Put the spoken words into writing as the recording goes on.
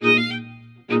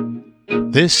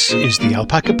This is the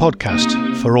Alpaca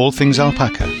Podcast for all things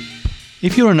alpaca.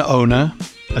 If you're an owner,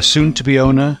 a soon-to-be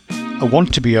owner, a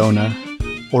want-to-be owner,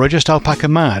 or are just alpaca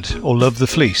mad or love the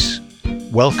fleece,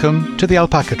 welcome to the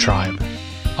Alpaca Tribe.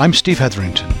 I'm Steve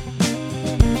Hetherington.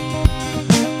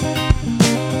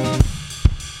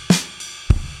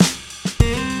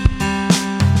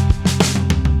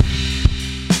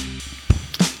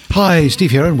 Hi,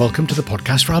 Steve here, and welcome to the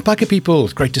podcast for alpaca people.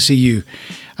 It's great to see you,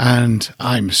 and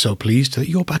I'm so pleased that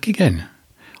you're back again.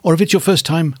 Or if it's your first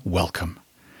time, welcome.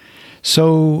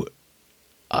 So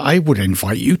I would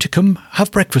invite you to come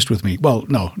have breakfast with me. Well,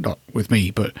 no, not with me,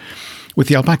 but with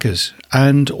the alpacas,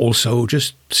 and also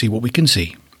just see what we can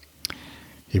see.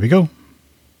 Here we go.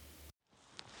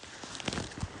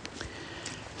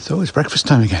 So it's breakfast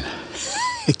time again.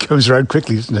 It comes around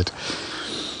quickly, doesn't it?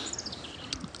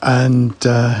 And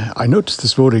I noticed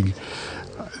this morning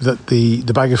that the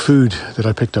bag of food that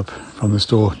I picked up from the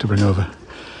store to bring over,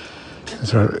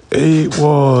 it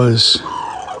was,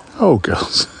 oh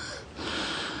girls,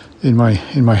 in my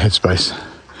headspace.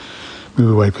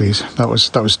 Move away, please. That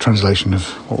was translation of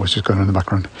what was just going on in the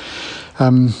background.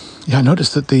 I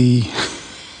noticed that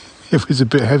it was a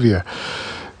bit heavier.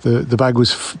 The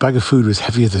bag of food was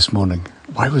heavier this morning.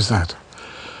 Why was that?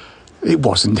 It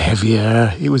wasn't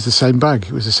heavier. It was the same bag.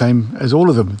 It was the same as all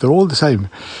of them. They're all the same.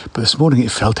 But this morning it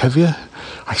felt heavier.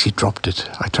 I actually dropped it.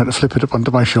 I tried to flip it up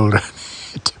onto my shoulder.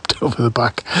 It tipped over the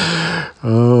back.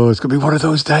 Oh, it's going to be one of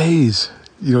those days.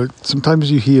 You know,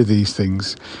 sometimes you hear these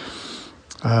things,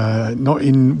 not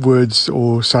in words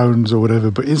or sounds or whatever,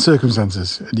 but in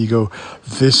circumstances. And you go,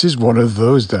 this is one of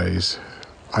those days.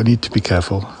 I need to be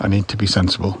careful. I need to be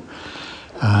sensible.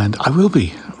 And I will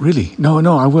be, really. No,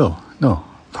 I will. No.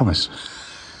 Promise.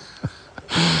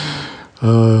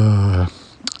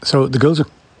 So the girls are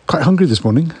quite hungry this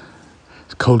morning.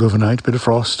 It's cold overnight, bit of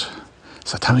frost.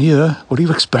 It's that time of year. What do you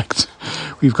expect?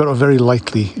 We've got off very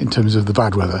lightly in terms of the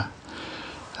bad weather.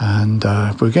 And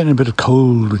we're getting a bit of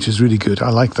cold, which is really good. I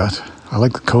like that. I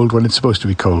like the cold when it's supposed to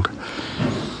be cold.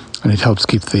 And it helps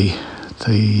keep the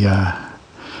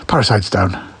parasites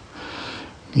down.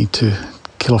 Need to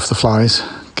kill off the flies,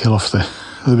 kill off the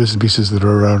other bits and pieces that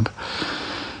are around.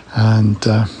 And,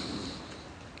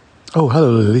 oh, hello,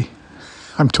 Lily.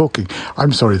 I'm talking.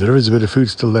 I'm sorry, there is a bit of food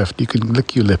still left. You can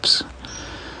lick your lips.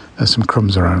 There's some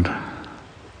crumbs around.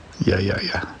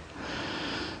 Yeah.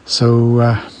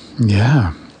 So,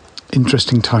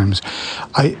 interesting times.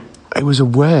 I was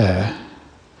aware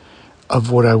of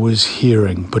what I was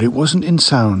hearing, but it wasn't in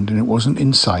sound and it wasn't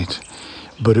in sight,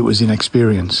 but it was in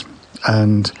experience.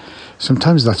 And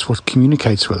sometimes that's what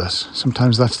communicates with us.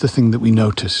 Sometimes that's the thing that we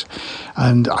notice.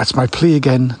 And that's my plea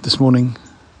again this morning,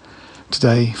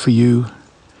 today, for you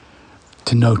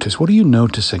to notice. What are you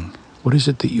noticing? What is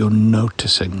it that you're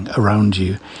noticing around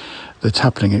you that's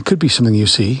happening? It could be something you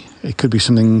see. It could be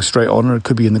something straight on, or it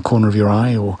could be in the corner of your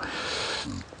eye, or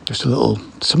just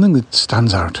something that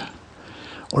stands out.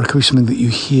 Or it could be something that you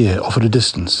hear off at a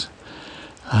distance.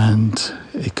 And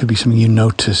it could be something you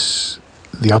notice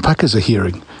the alpacas are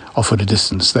hearing off at a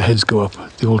distance. Their heads go up,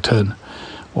 they all turn.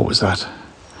 What was that?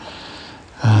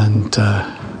 And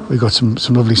we got some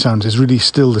lovely sounds. It's really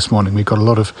still this morning. We got a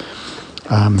lot of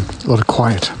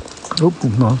quiet. Oh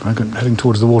no, I'm heading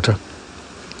towards the water,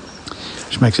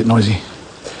 which makes it noisy.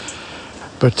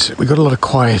 But we got a lot of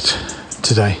quiet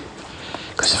today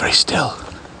because it's very still.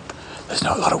 There's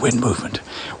not a lot of wind movement.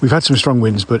 We've had some strong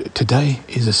winds, but today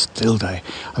is a still day.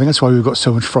 I think that's why we've got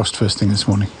so much frost first thing this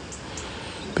morning,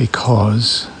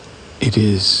 because it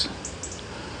is.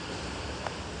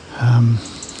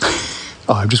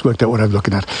 I've just worked out what I'm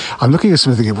looking at. I'm looking at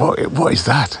something thinking, what is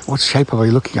that? What shape am I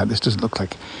looking at? This doesn't look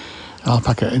like an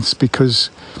alpaca. It's because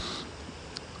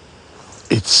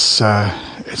it's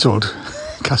old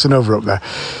Casanova up there.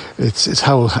 It's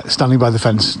Howell standing by the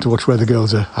fence to watch where the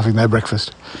girls are having their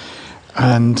breakfast.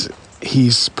 And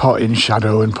he's part in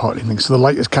shadow and part in things. So the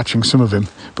light is catching some of him,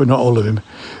 but not all of him.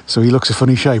 So he looks a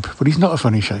funny shape, but he's not a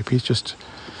funny shape. He's just...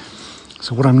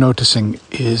 So what I'm noticing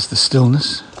is the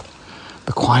stillness,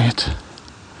 the quiet,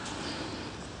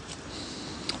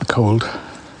 the cold.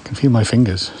 I can feel my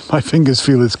fingers. My fingers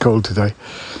feel it's cold today.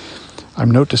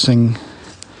 I'm noticing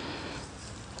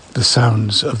the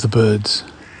sounds of the birds.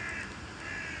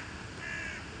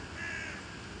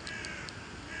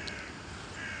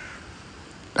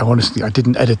 Honestly, I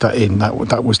didn't edit that in.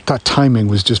 That timing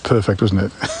was just perfect, wasn't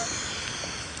it?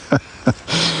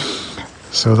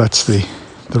 So that's the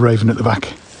raven at the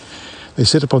back. They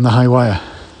sit up on the high wire,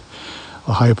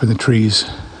 or high up in the trees.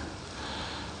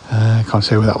 I can't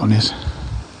say where that one is.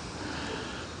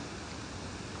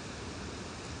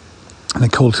 And they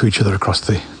call to each other across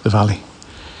the valley.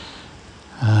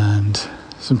 And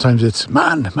sometimes it's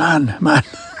man.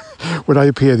 When I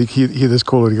appear, they hear this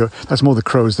call and you go, that's more the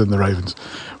crows than the ravens.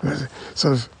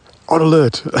 Sort of on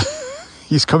alert.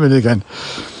 He's coming again.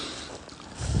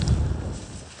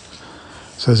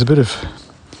 So there's a bit of,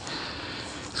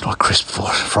 it's not crisp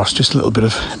frost, just a little bit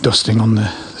of dusting on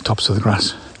the tops of the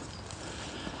grass.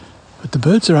 But the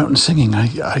birds are out and singing.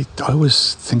 I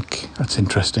always think that's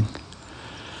interesting.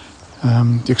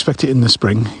 You expect it in the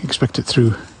spring, you expect it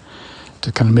through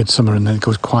to kind of midsummer, and then it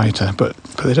goes quieter, but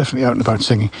they're definitely out and about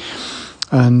singing.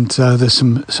 And there's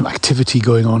some activity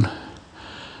going on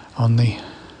the...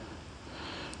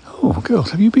 Oh, girls,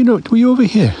 have you been... Were you over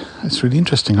here? It's really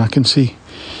interesting. I can see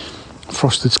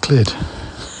frost that's cleared.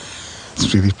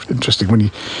 It's really interesting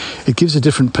when it gives a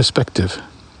different perspective.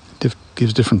 It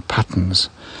gives different patterns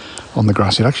on the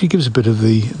grass. It actually gives a bit of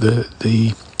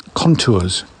the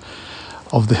contours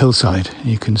of the hillside.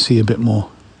 You can see a bit more.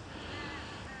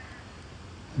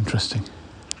 Interesting.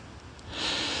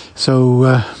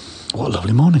 So, what a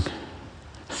lovely morning.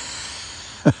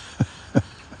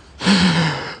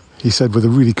 He said with a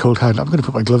really cold hand, I'm going to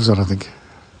put my gloves on, I think.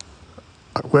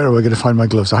 Where am I going to find my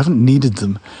gloves? I haven't needed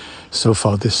them so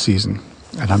far this season.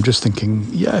 And I'm just thinking,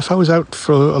 yeah, if I was out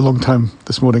for a long time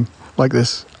this morning like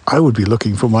this, I would be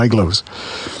looking for my gloves.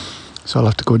 So I'll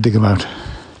have to go dig them out.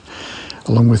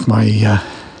 Along with my,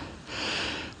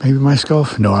 maybe my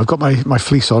scarf. No, I've got my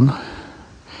fleece on.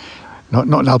 Not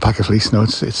an alpaca fleece, no,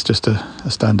 it's just a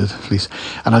standard fleece.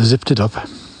 And I've zipped it up.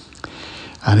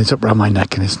 And it's up around my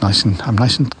neck, and I'm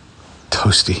nice and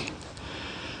toasty.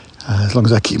 As long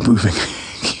as I keep moving,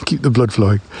 keep the blood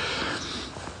flowing.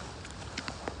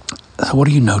 So what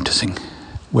are you noticing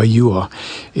where you are?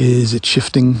 Is it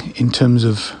shifting in terms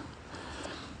of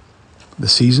the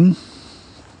season?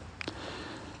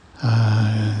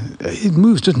 It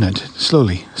moves, doesn't it?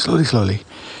 Slowly,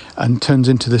 and turns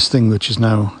into this thing which is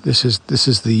now, this is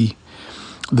the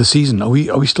season. Are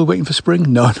we still waiting for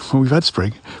spring? No, we've had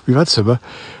spring, we've had summer.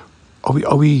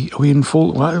 Are we in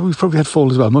fall? Well, we've probably had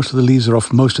fall as well. Most of the leaves are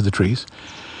off most of the trees,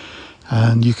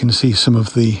 and you can see some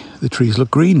of the trees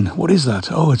look green. What is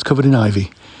that? Oh, it's covered in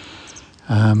ivy,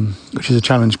 which is a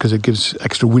challenge because it gives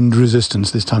extra wind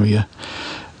resistance this time of year,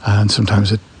 and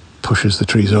sometimes it pushes the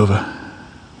trees over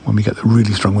when we get the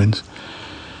really strong winds.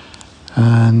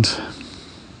 And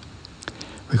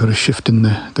we've got a shift in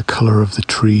the colour of the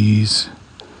trees,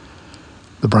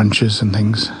 the branches and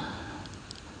things,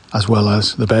 as well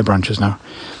as the bare branches now,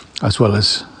 as well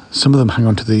as some of them hang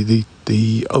on to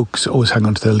the oaks always hang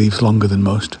on to their leaves longer than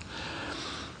most.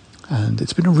 And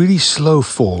it's been a really slow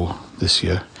fall this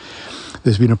year.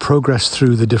 There's been a progress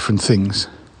through the different things.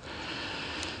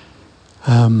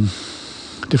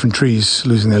 Different trees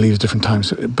losing their leaves different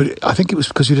times. But I think it was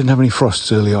because you didn't have any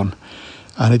frosts early on.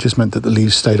 And it just meant that the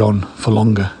leaves stayed on for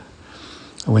longer.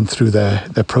 I went through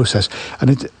their process.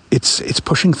 And it's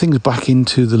pushing things back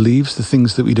into the leaves, the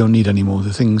things that we don't need anymore,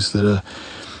 the things that are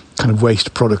kind of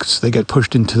waste products. They get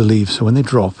pushed into the leaves. So when they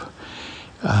drop,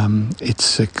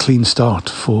 it's a clean start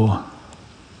for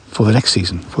the next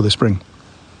season, for the spring.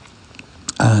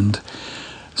 And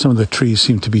some of the trees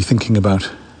seem to be thinking about,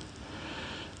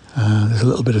 there's a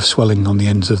little bit of swelling on the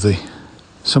ends of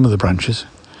some of the branches.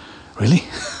 Really?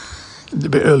 A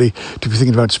bit early to be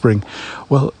thinking about spring.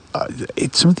 Well,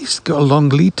 some of these got a long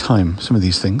lead time, some of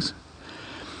these things.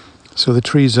 So the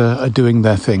trees are doing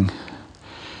their thing,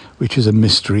 which is a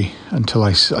mystery until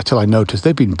I notice.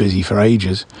 They've been busy for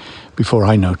ages before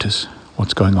I notice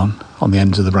what's going on the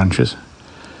ends of the branches.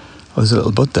 Oh, there's a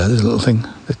little bud there. There's a little thing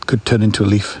that could turn into a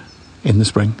leaf in the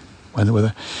spring when the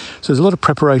weather. So there's a lot of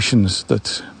preparations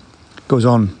that goes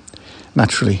on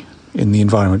naturally in the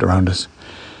environment around us.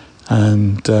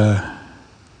 And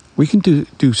we can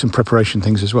do some preparation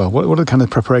things as well. What are the kind of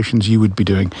preparations you would be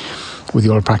doing with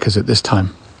your alpacas at this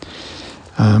time?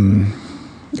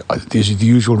 There's the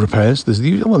usual repairs. There's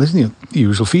the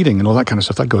usual feeding and all that kind of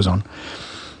stuff that goes on.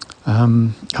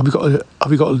 Have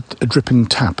we got a dripping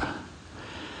tap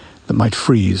that might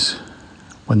freeze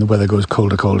when the weather goes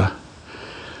colder?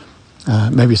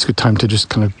 Maybe it's a good time to just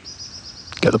kind of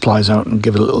get the pliers out and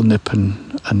give it a little nip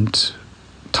and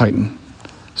tighten,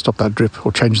 stop that drip,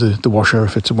 or change the washer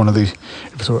if it's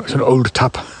an old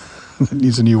tap that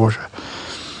needs a new washer.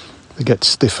 They get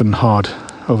stiff and hard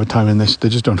over time in this. They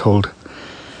just don't hold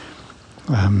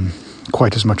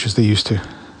quite as much as they used to.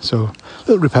 So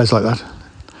little repairs like that.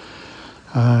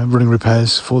 Running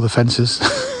repairs for the fences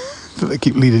that they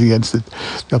keep leaning against. The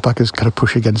alpacas kind of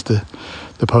push against the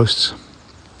posts.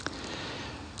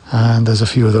 And there's a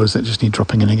few of those that just need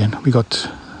dropping in again. We got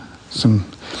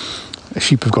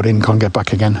sheep have got in, can't get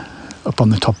back again, up on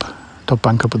the top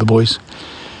bank up with the boys.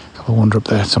 I'll wander up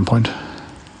there at some point.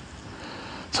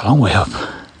 It's a long way up.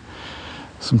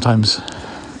 Sometimes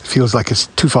it feels like it's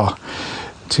too far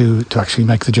to actually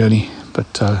make the journey,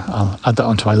 but I'll add that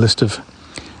onto my list of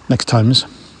next times.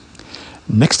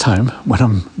 Next time, when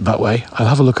I'm that way, I'll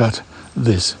have a look at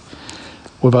this.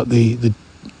 What about the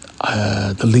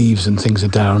leaves and things are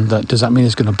down? Does that mean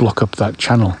it's going to block up that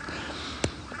channel?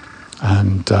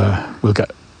 And we'll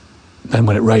get... Then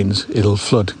when it rains, it'll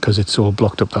flood because it's all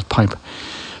blocked up, that pipe.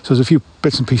 So there's a few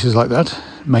bits and pieces like that.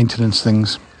 Maintenance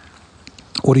things.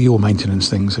 What are your maintenance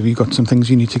things? Have you got some things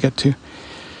you need to get to?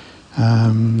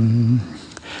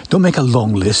 Don't make a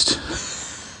long list.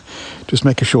 Just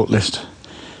make a short list.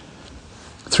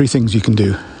 3 things you can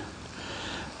do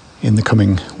in the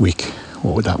coming week.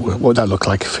 What would that look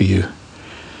like for you?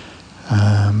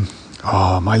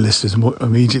 My list is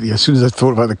immediately, as soon as I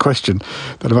thought about the question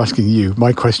that I'm asking you,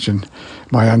 my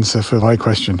answer for my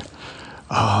question,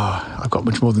 I've got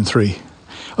much more than 3.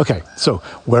 Okay, so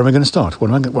where am I going to start?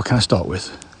 What can I start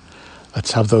with?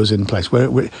 Let's have those in place.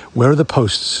 Where are the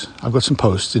posts? I've got some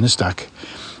posts in a stack.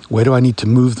 Where do I need to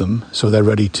move them so they're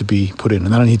ready to be put in?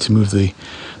 And then I need to move the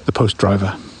post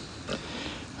driver.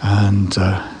 And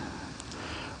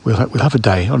we'll have a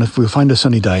day. We'll find a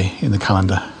sunny day in the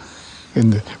calendar, in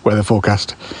the weather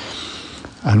forecast,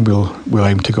 and we'll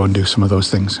aim to go and do some of those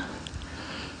things.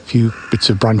 A few bits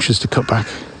of branches to cut back,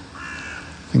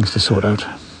 things to sort out.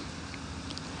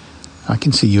 I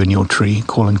can see you in your tree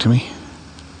calling to me,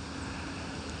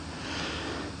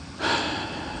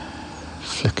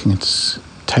 flicking its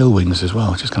tail wings as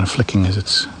well, just kind of flicking as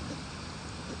it's...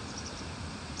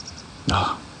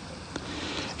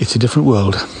 It's a different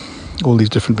world. All these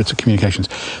different bits of communications.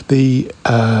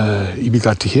 You'd be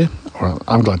glad to hear, or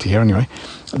I'm glad to hear anyway,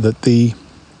 that the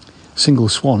single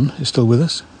swan is still with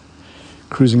us,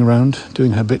 cruising around,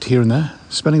 doing her bit here and there,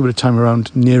 spending a bit of time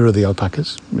around nearer the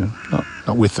alpacas,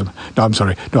 not with them. No, I'm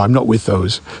sorry. No, I'm not with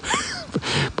those.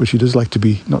 But she does like to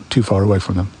be not too far away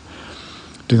from them.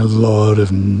 Doing a lot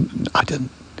of...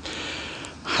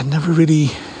 I'd never really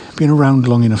been around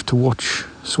long enough to watch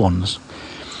swans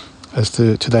as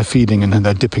to their feeding and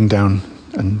their dipping down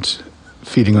and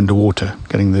feeding underwater,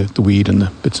 getting the weed and the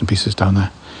bits and pieces down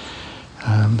there.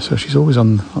 So she's always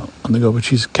on the go, but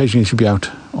occasionally she'll be out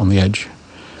on the edge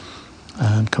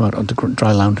and come out onto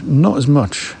dry land. Not as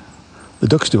much. The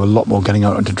ducks do a lot more getting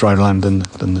out onto dry land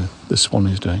than the swan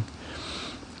is doing.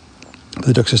 But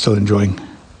the ducks are still enjoying,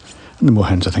 and the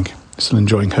moorhens, I think, still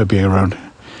enjoying her being around,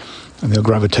 and they'll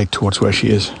gravitate towards where she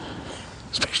is,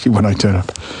 especially when I turn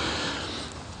up.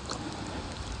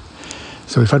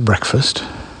 So we've had breakfast.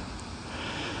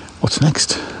 What's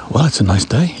next? Well, it's a nice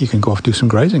day. You can go off do some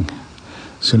grazing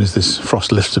as soon as this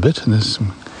frost lifts a bit and there's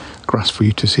some grass for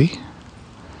you to see.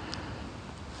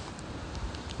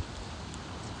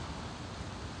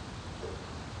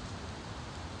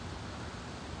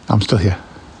 I'm still here,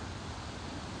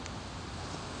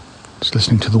 just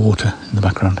listening to the water in the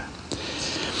background.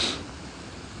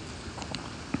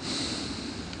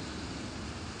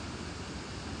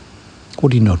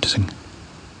 What are you noticing?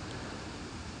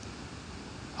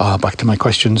 Back to my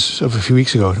questions of a few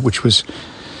weeks ago, which was,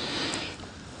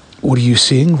 what are you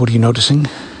seeing? What are you noticing?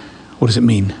 What does it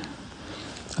mean?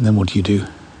 And then what do you do?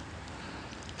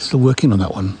 Still working on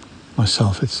that one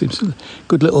myself. It's a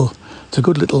good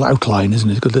little outline, isn't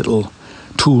it? A good little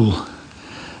tool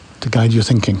to guide your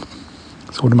thinking.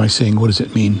 So what am I seeing? What does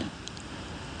it mean?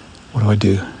 What do I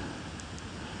do?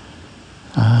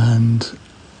 And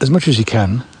as much as you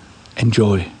can,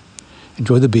 enjoy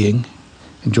the being,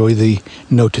 enjoy the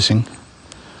noticing,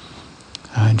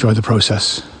 enjoy the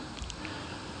process,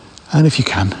 and if you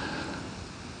can,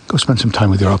 go spend some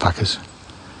time with your alpacas.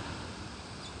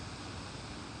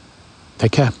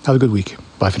 Take care, have a good week,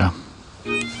 bye for now.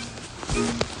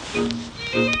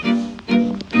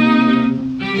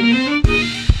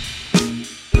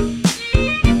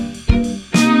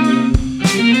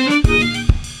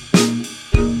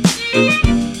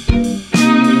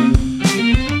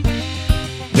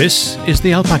 This is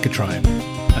the Alpaca Tribe,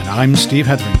 and I'm Steve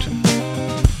Hetherington.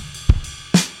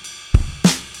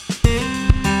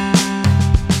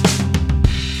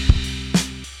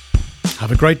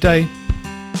 Have a great day.